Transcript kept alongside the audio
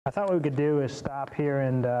I thought what we could do is stop here,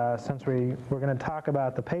 and since we're going to talk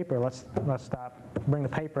about the paper, let's stop, bring the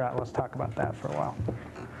paper out, and let's talk about that for a while.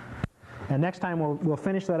 And next time we'll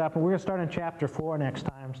finish that up, and we're going to start in chapter 4 next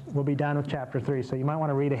time. We'll be done with chapter 3, so you might want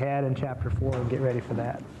to read ahead in chapter 4 and get ready for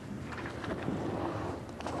that.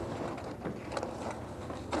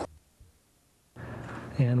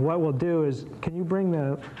 And what we'll do is, can you bring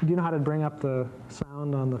do you know how to bring up the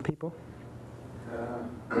sound on the people? I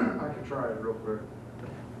can try it real quick.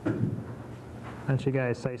 Why don't you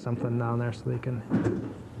guys say something down there so they can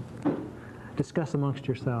discuss amongst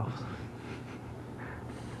yourselves.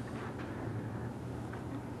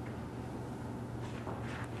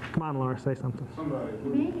 Come on, Laura, say something. Somebody.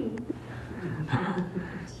 Me.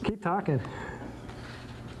 Keep talking.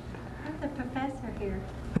 I'm the professor here.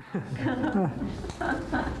 I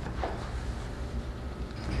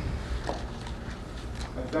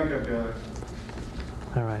think I've got it.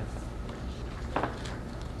 All right.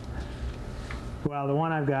 Well, the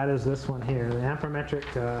one I've got is this one here, the Amperometric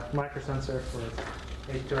microsensor for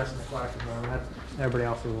H2S and aquatic environment. That's everybody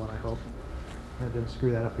else's one, I hope. I didn't screw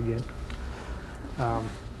that up again.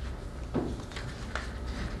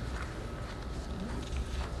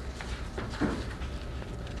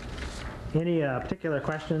 Any particular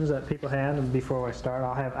questions that people had? And before I start,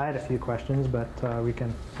 I had a few questions, but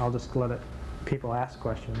I'll just let people ask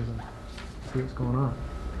questions and see what's going on.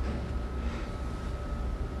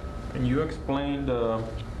 And you explained the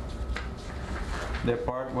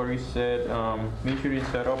part where you said measuring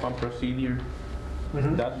setup and procedure.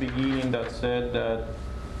 Mm-hmm. That beginning that said that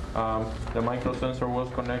the microsensor was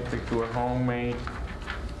connected to a homemade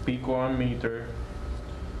picoammeter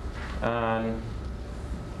and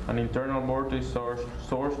an internal voltage source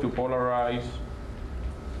to polarize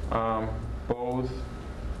both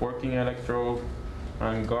working electrode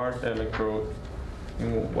and guard electrode.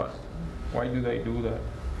 And why do they do that?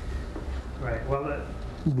 Right. Well,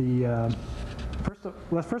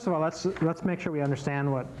 first of all, let's make sure we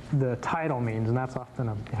understand what the title means, and that's often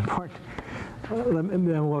important. And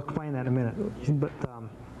then we'll explain that in a minute. But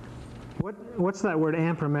what's that word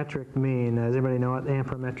amperometric mean? Does anybody know what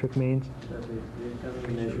amperometric means?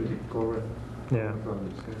 Yeah.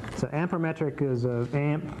 So amperometric is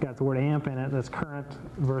got the word amp in it. That's current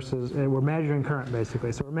versus we're measuring current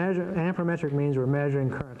basically. So amperometric means we're measuring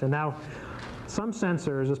current. And now some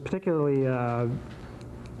sensors, particularly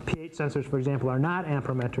pH sensors, for example, are not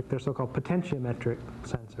amperometric. They're so-called potentiometric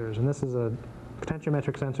sensors. And this is a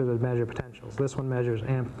potentiometric sensor that measures potentials. This one measures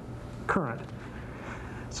current.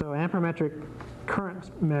 So amperometric current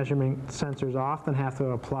measurement sensors often have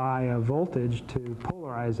to apply a voltage to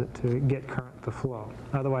polarize it to get current to flow.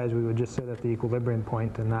 Otherwise, we would just sit at the equilibrium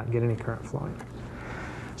point and not get any current flowing.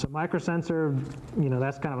 So microsensor,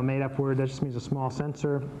 that's kind of a made-up word. That just means a small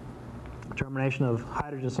sensor. Termination of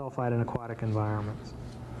hydrogen sulfide in aquatic environments.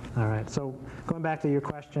 All right, so going back to your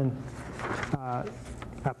question, a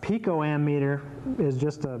picoammeter is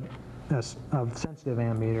just a sensitive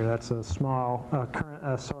ammeter. That's a small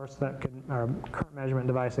current source that or current measurement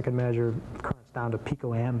device that can measure currents down to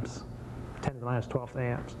picoamps, 10 to the minus 12th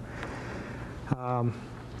amps.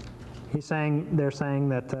 They're saying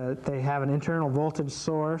that they have an internal voltage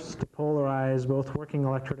source to polarize both working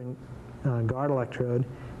electrode and guard electrode.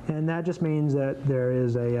 And that just means that there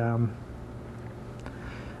is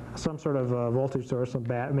some sort of voltage source,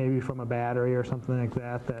 maybe from a battery or something like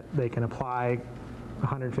that, that they can apply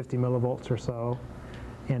 150 millivolts or so.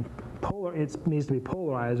 And it needs to be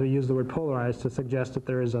polarized. We use the word polarized to suggest that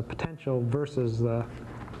there is a potential versus the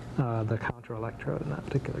counter electrode in that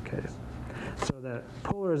particular case. So the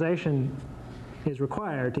polarization is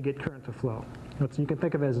required to get current to flow. You can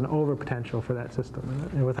think of it as an overpotential for that system.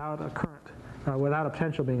 And without a current, without a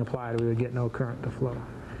potential being applied, we would get no current to flow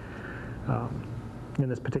in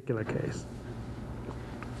this particular case.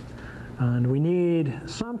 And we need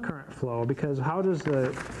some current flow because how does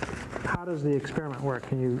the experiment work?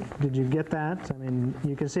 Did you get that? I mean,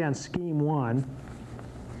 you can see on scheme 1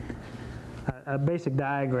 a basic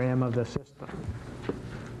diagram of the system.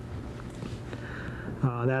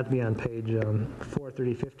 That'd be on page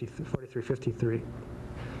 4353.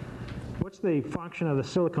 What's the function of the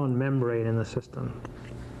silicone membrane in the system?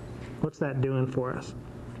 What's that doing for us?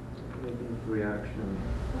 Reaction.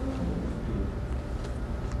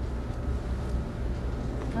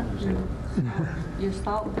 Your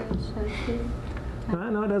salt bridge, so to speak?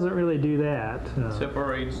 No, it doesn't really do that.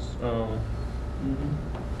 Separates to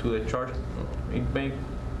the charge.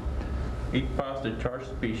 It passed the charge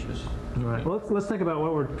species. Right. Well, let's think about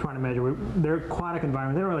what we're trying to measure. They're aquatic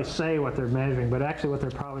environment. They don't really say what they're measuring, but actually what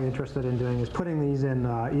they're probably interested in doing is putting these in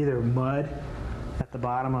either mud at the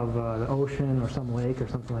bottom of the ocean or some lake or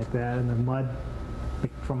something like that, and the mud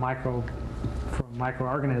from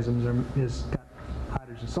microorganisms is got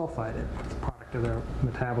hydrogen sulfide in it. It's a product of their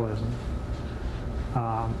metabolism.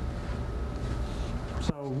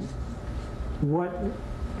 So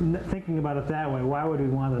thinking about it that way, why would we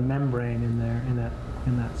want the membrane in there,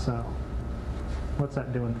 in that cell? What's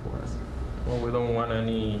that doing for us? Well, we don't want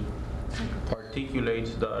any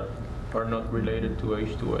particulates that are not related to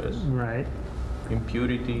H2S. Right.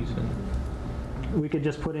 Impurities and... We could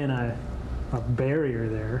just put in a barrier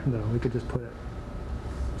there, though. We could just put it.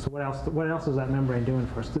 So what else is that membrane doing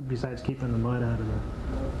for us besides keeping the mud out of the...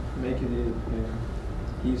 Make it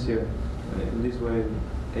easier. In this way,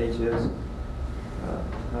 HS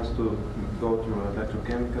has to go through an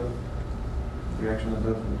electrochemical reaction at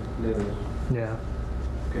different levels. Yeah.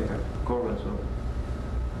 Okay, current, so.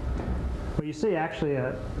 Well, you see actually,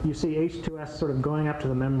 you see H2S sort of going up to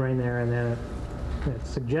the membrane there, and then it's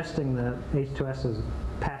suggesting that H2S is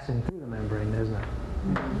passing through the membrane, isn't it?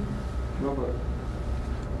 No, but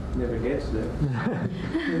never gets there.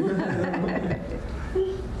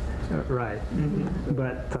 Right.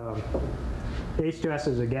 But H2S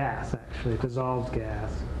is a gas, actually, a dissolved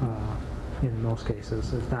gas in most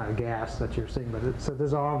cases. It's not a gas that you're seeing, but it's a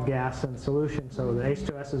dissolved gas in solution, so the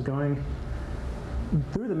H2S is going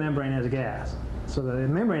through the membrane as a gas. So the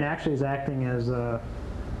membrane actually is acting as a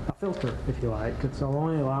filter, if you like. It's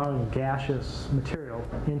only allowing gaseous material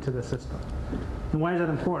into the system. And why is that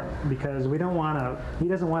important? Because we don't want to, he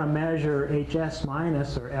doesn't want to measure HS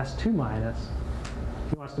minus or S2 minus.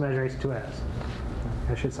 He wants to measure H2S.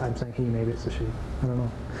 I'm saying he, maybe it's a she. I don't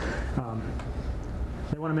know.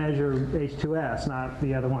 They want to measure H2S, not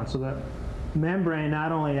the other one. So the membrane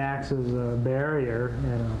not only acts as a barrier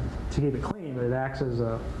to keep it clean, but it acts as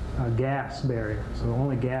a gas barrier. So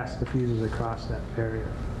only gas diffuses across that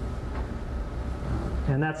barrier.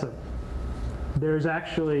 And there's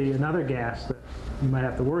actually another gas that you might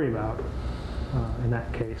have to worry about in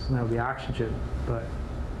that case, and that would be oxygen. But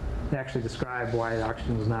they actually describe why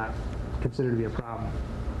oxygen is not considered to be a problem.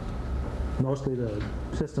 Mostly the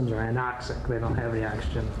systems are anoxic. They don't have the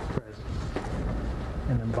oxygen present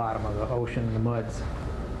in the bottom of the ocean and the muds.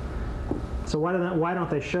 So why don't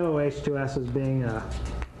they show H2S as being a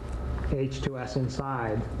H2S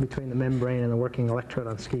inside between the membrane and the working electrode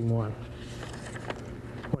on scheme 1?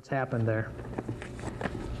 What's happened there?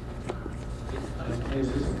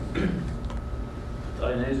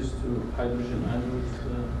 Ionizes to hydrogen ion with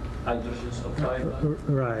hydrogen sulfide.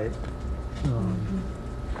 Right.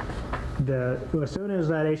 As soon as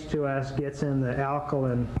that H2S gets in the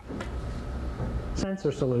alkaline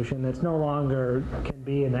sensor solution, it's no longer can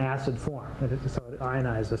be in acid form. So it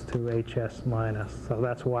ionizes to HS minus. So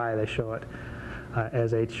that's why they show it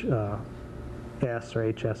as HS or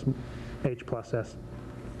H plus S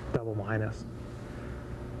double minus.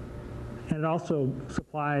 And it also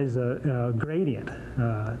supplies a gradient.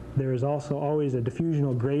 There is also always a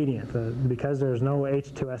diffusional gradient. Because there's no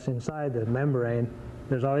H2S inside the membrane,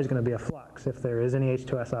 there's always going to be a flux. If there is any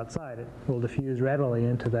H2S outside, it will diffuse readily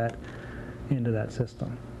into that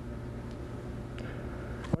system.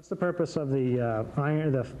 What's the purpose of the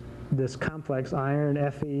iron? This complex iron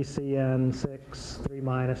FeCN6 3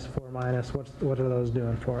 minus 4 minus. What are those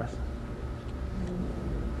doing for us?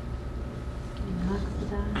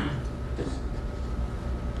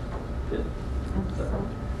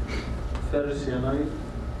 Ferrocyanide.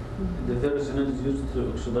 The ferrocyanide is used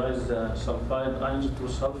to oxidize the sulfide ions to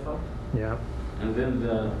sulfur. Yeah. And then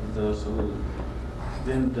the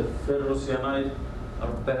ferrocyanide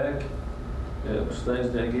are back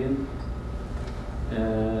oxidized again.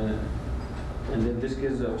 And in this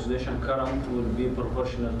case, the oxidation current will be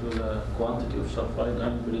proportional to the quantity of sulfide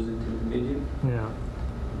ion present in the medium. Yeah.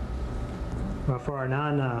 Well, for our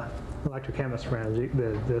non-electrochemist friends,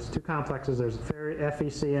 there's two complexes. There's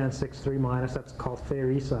FeCN6 3 minus, that's called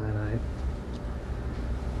ferricyanide.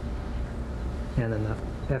 And then the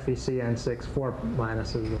FeCN6 4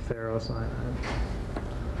 minus is the ferrocyanide.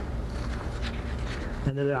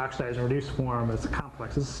 And then the oxidized and reduced form is a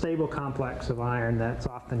complex. It's a stable complex of iron that's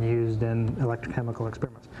often used in electrochemical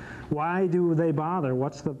experiments. Why do they bother?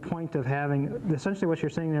 What's the point of having, essentially what you're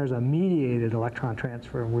saying there is a mediated electron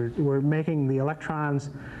transfer. We're making the electrons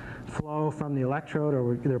flow from the electrode,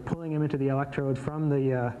 or they're pulling them into the electrode from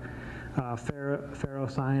the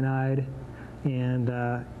ferrocyanide. And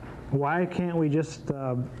why can't we just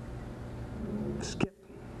skip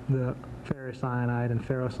the ferrocyanide and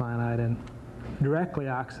ferrocyanide and directly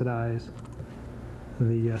oxidize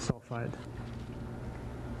the sulfide?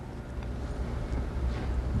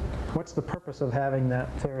 What's the purpose of having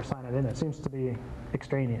that ferrocyanide in it? It seems to be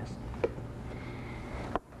extraneous.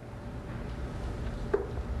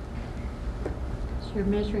 You're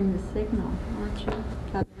measuring the signal, aren't you?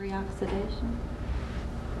 Got reoxidation.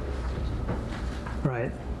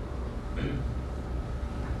 Right.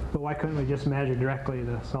 But why couldn't we just measure directly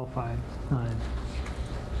the sulfide line?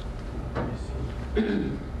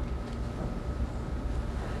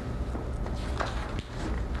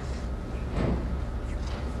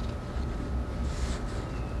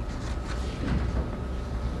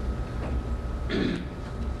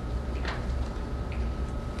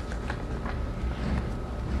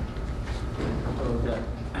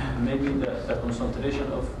 Maybe the concentration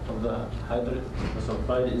of the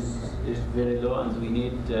sulfide is very low, and we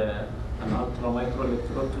need an ultra-micro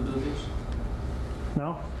electrode to do this?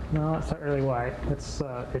 No, that's not really why.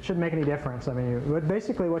 It shouldn't make any difference. I mean,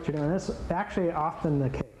 basically what you're doing, this is actually often the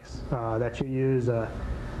case, that you use a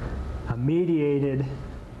mediated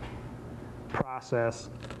process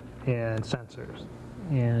and sensors.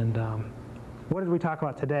 And what did we talk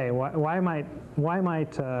about today? Why might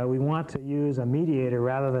we want to use a mediator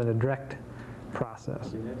rather than a direct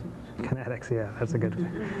process? Kinetics, yeah, that's a good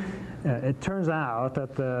it turns out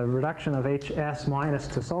that the reduction of HS minus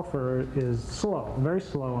to sulfur is slow, very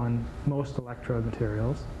slow on most electrode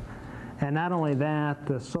materials. And not only that,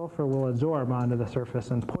 the sulfur will absorb onto the surface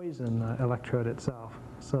and poison the electrode itself.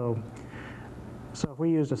 So if we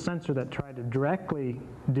used a sensor that tried to directly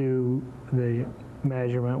do the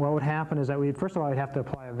measurement, what would happen is that first of all, we'd have to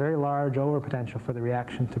apply a very large overpotential for the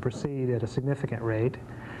reaction to proceed at a significant rate.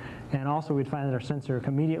 And also we'd find that our sensor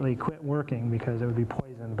immediately quit working because it would be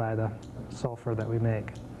poisoned by the sulfur that we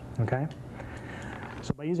make, okay?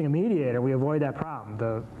 So by using a mediator, we avoid that problem.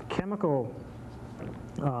 The chemical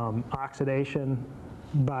oxidation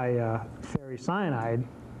by ferricyanide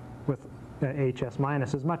with HS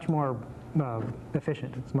minus is much more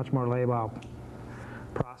efficient. It's much more labile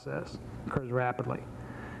process, occurs rapidly.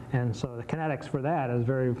 And so the kinetics for that is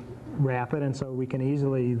very rapid, and so we can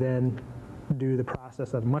easily then do the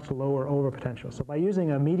process at much lower overpotential. So by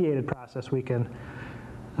using a mediated process, we can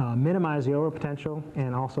minimize the overpotential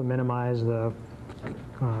and also minimize the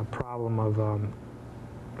problem of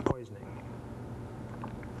poisoning.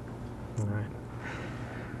 All right.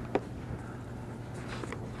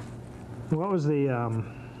 What was the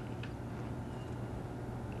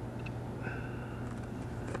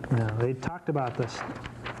they talked about this.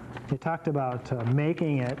 They talked about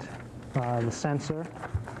making it the sensor,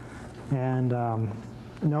 and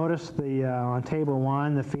notice on table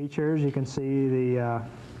 1 the features. You can see the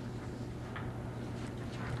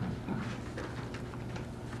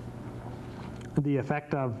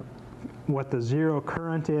effect of what the zero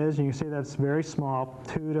current is. You can see that's very small,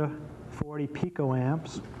 2 to 40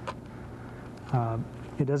 picoamps.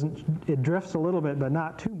 It drifts a little bit, but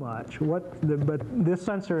not too much. But this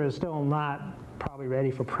sensor is still not probably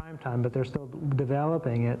ready for prime time, but they're still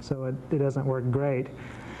developing it, so it doesn't work great.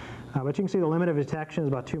 But you can see the limit of detection is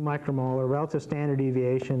about 2 micromolar, relative standard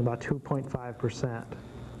deviation about 2.5%.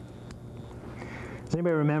 Does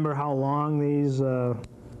anybody remember how long these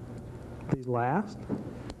last?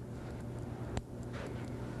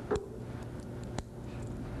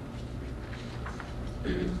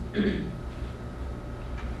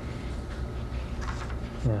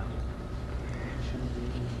 Yeah.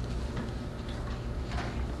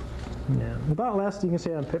 Yeah. About lasts, you can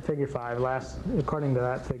see on figure 5, lasts, according to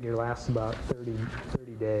that figure, lasts about 30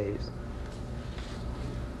 days.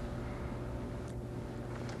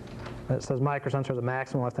 It says microsensor has a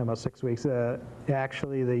maximum lifetime about 6 weeks.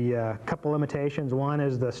 Actually, the couple limitations. One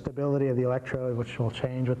is the stability of the electrode, which will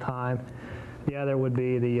change with time. The other would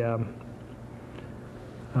be the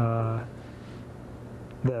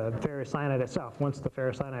ferricyanide itself. Once the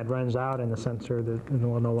ferricyanide runs out in the sensor, it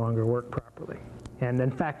will no longer work properly. And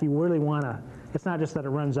in fact, you really want to, it's not just that it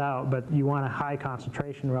runs out, but you want a high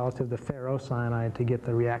concentration relative to ferrocyanide to get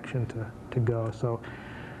the reaction to go. So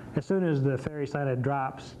as soon as the ferricyanide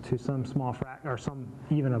drops to some small fraction, or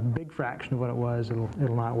even a big fraction of what it was,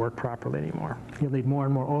 it'll not work properly anymore. You'll need more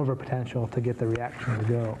and more overpotential to get the reaction to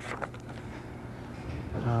go.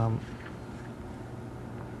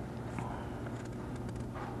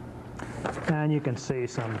 And you can see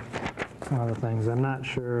some other things. I'm not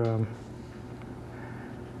sure.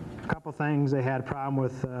 A couple things they had a problem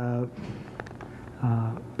with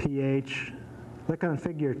pH. Look on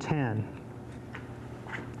figure 10.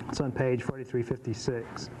 It's on page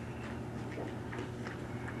 4356.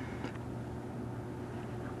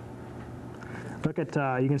 Look at,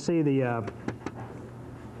 you can see the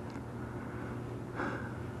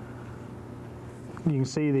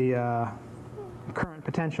current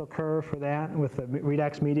potential curve for that with the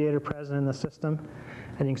redox mediator present in the system,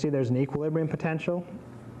 and you can see there's an equilibrium potential.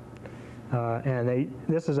 And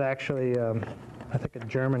this is actually I think, a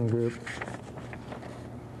German group.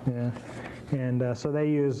 Yeah, and so they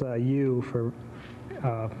use U for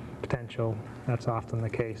potential. That's often the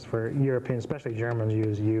case for Europeans, especially Germans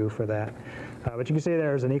use U for that. But you can see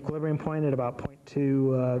there's an equilibrium point at about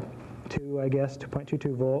 0.2, I guess,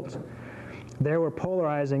 2.22 volts. There we're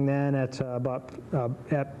polarizing then at about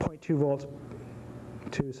at 0.2 volts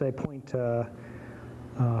to say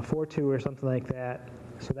 0.42 or something like that.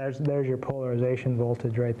 So there's your polarization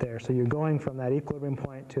voltage right there. So you're going from that equilibrium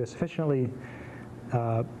point to a sufficiently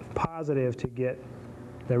positive to get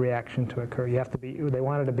the reaction to occur. You have to be, they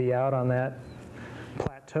wanted to be out on that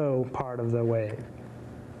plateau part of the wave.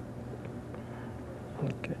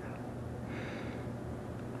 Okay.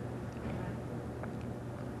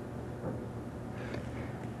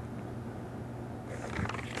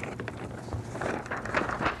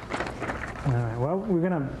 All right, well, we're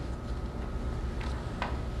going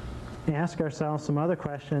to ask ourselves some other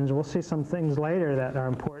questions. We'll see some things later that are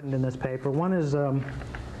important in this paper. One is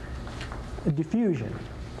diffusion.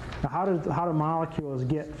 Now, how do molecules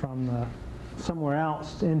get from somewhere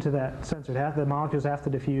else into that sensor? The molecules have to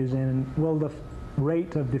diffuse in, and will the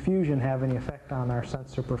rate of diffusion have any effect on our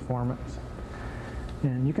sensor performance?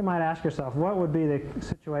 And you might ask yourself, what would be the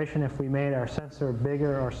situation if we made our sensor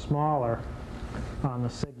bigger or smaller on the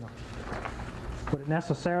signal? Would it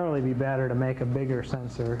necessarily be better to make a bigger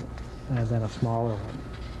sensor than a smaller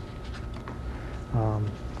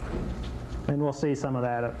one? And we'll see some of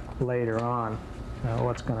that later on,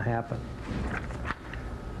 what's going to happen.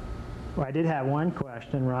 Well, I did have one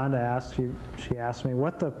question. Rhonda asked you. She asked me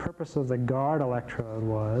what the purpose of the guard electrode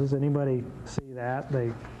was. Anybody see that?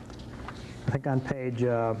 I think on page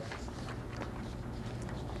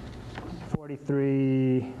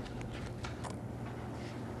 43.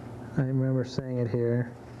 I remember seeing it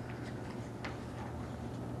here.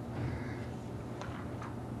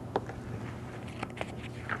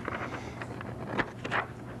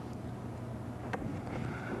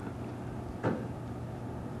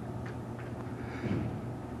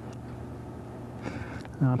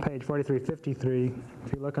 On page 4353,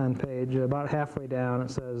 if you look on page about halfway down, it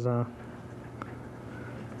says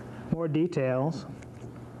more details,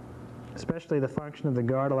 especially the function of the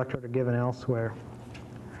guard electrode are given elsewhere.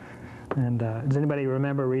 And does anybody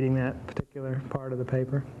remember reading that particular part of the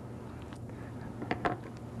paper?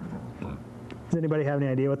 Does anybody have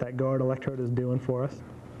any idea what that guard electrode is doing for us?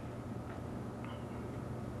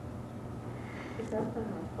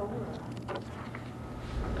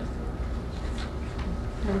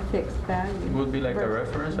 A fixed value. It would be like a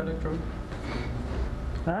reference electrode?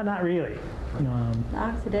 Not really. The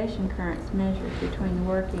oxidation current's measured between the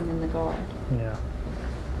working and the guard. Yeah.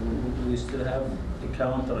 We still have the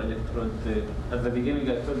counter electrode. At the beginning,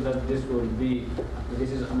 I thought that this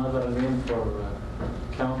is another name for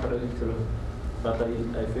counter electrode, but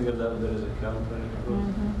I figured out there is a counter electrode.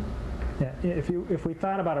 Mm-hmm. Yeah. If we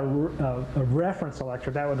thought about a reference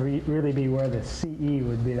electrode, that would really be where the CE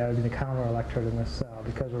would be. That would be the counter electrode in this cell,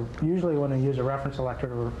 because usually when we use a reference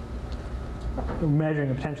electrode, we're measuring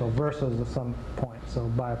the potential versus at some point. So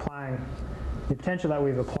by applying the potential that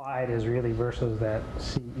we've applied is really versus that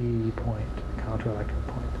CE point, counter electrode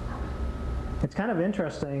point. It's kind of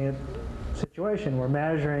interesting situation. We're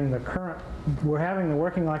measuring the current. We're having the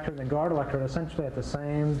working electrode and the guard electrode essentially at the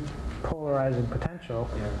same polarizing potential,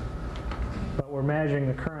 Yeah. but we're measuring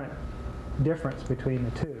the current difference between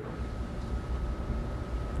the two.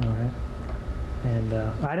 All right. And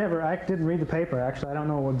I didn't read the paper, actually. I don't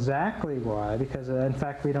know exactly why, because in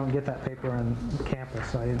fact we don't get that paper on campus,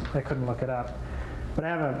 so I couldn't look it up. But I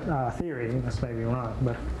have a theory, and this may be wrong,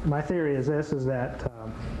 but my theory is this, is that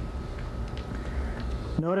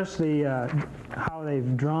notice how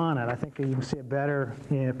they've drawn it. I think you can see a better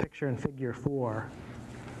picture in figure 4.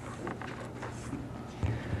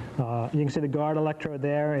 You can see the guard electrode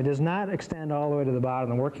there. It does not extend all the way to the bottom.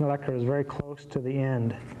 The working electrode is very close to the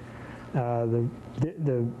end.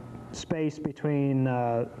 The space between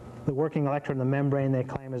the working electrode and the membrane, they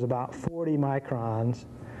claim, is about 40 microns,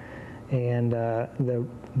 and the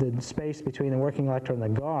space between the working electrode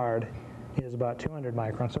and the guard is about 200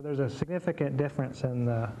 microns. So there's a significant difference in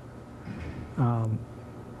the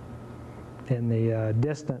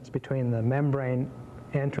distance between the membrane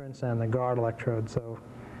entrance and the guard electrode. So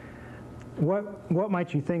what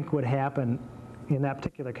might you think would happen in that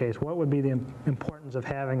particular case? What would be the importance of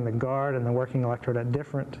having the guard and the working electrode at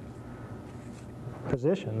different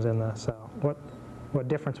positions in the cell? What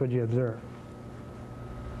difference would you observe?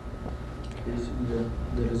 Is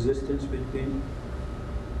the resistance between?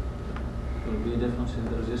 Will be a difference in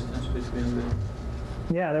the resistance between the?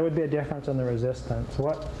 Yeah, there would be a difference in the resistance.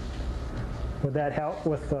 What would that help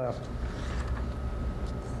with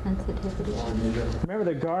Sensitivity. Remember,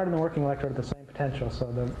 the guard and the working electrode are the same potential,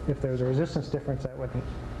 so if there's a resistance difference, that wouldn't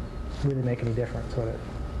really make any difference, would it?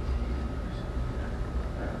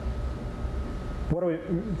 What do we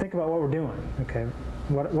think about what we're doing? Okay,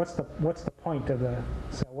 what's the point of the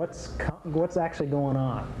cell? What's actually going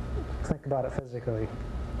on? Let's think about it physically.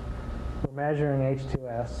 We're measuring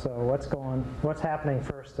H2S, so what's happening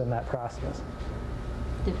first in that process?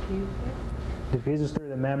 Diffuser. Diffuses through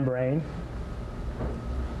the membrane,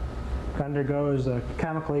 undergoes a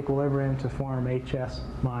chemical equilibrium to form HS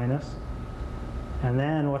minus, and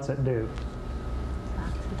then what's it do?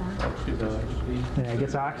 Oxidized. Yeah, it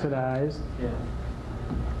gets oxidized. Yeah.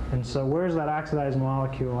 And so where's that oxidized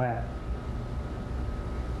molecule at?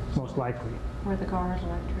 Most likely. Where the guard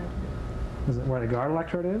electrode Is it where the guard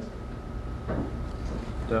electrode is?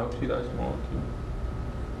 The oxidized molecule.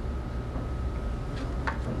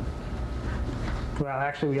 Well,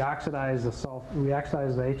 actually, we oxidize the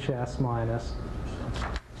HS minus,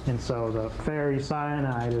 and so the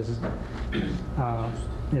ferrocyanide is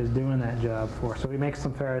doing that job for us. So we make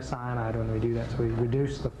some ferrocyanide when we do that. So we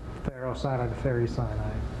reduce the ferrocyanide to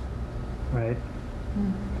ferrocyanide, right?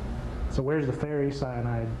 Mm-hmm. So where's the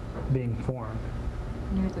ferrocyanide being formed?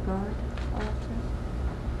 near the guard electrode.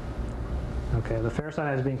 Okay, the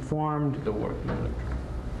ferrocyanide is being formed The working electrode.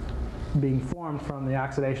 from the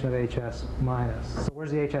oxidation of HS minus. So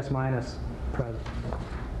where's the HS minus present?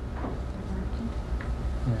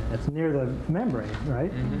 Yeah, it's near the membrane,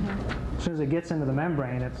 right? Mm-hmm. As soon as it gets into the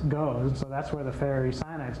membrane, it goes, and so that's where the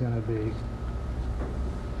ferrocyanide is going to be.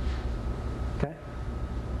 Okay?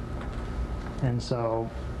 And so,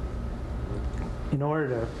 in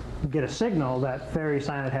order to get a signal, that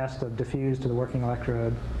ferrocyanide has to diffuse to the working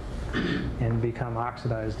electrode and become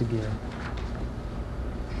oxidized again.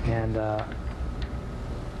 And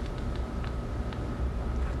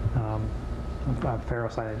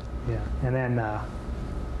ferrocyanide, yeah. And then,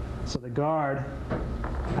 so the guard,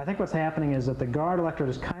 I think what's happening is that the guard electrode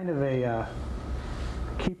is kind of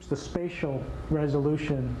keeps the spatial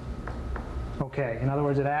resolution okay. In other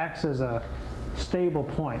words, it acts as a stable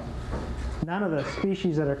point. None of the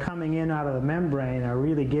species that are coming in out of the membrane are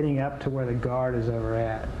really getting up to where the guard is ever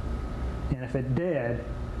at. And if it did,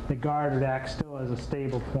 the guard would act still as a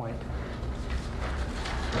stable point.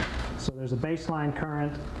 So there's a baseline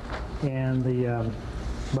current, and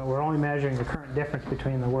but we're only measuring the current difference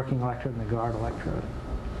between the working electrode and the guard electrode.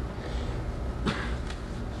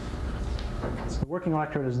 So the working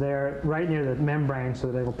electrode is there right near the membrane, so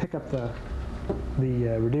that it will pick up the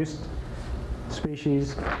reduced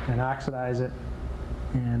species and oxidize it.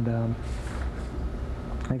 And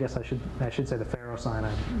I guess I should say the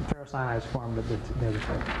ferrocyanide. Ferrocyanide is formed at the other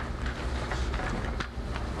side.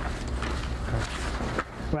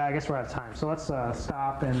 Well, I guess we're out of time. So let's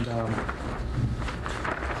stop and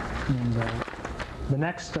the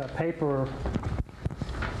next paper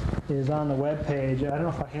is on the web page. I don't know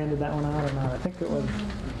if I handed that one out or not. I think it was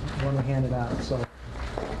one we handed out. So.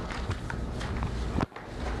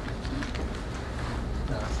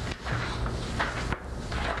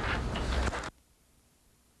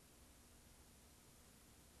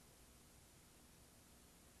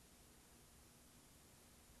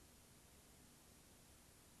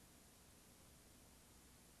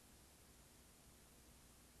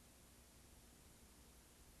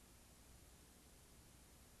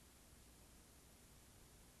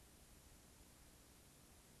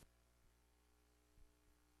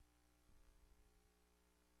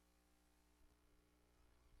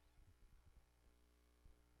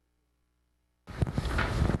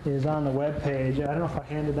 Is on the web page. I don't know if I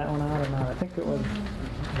handed that one out or not. I think it was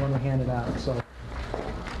one we handed out. So.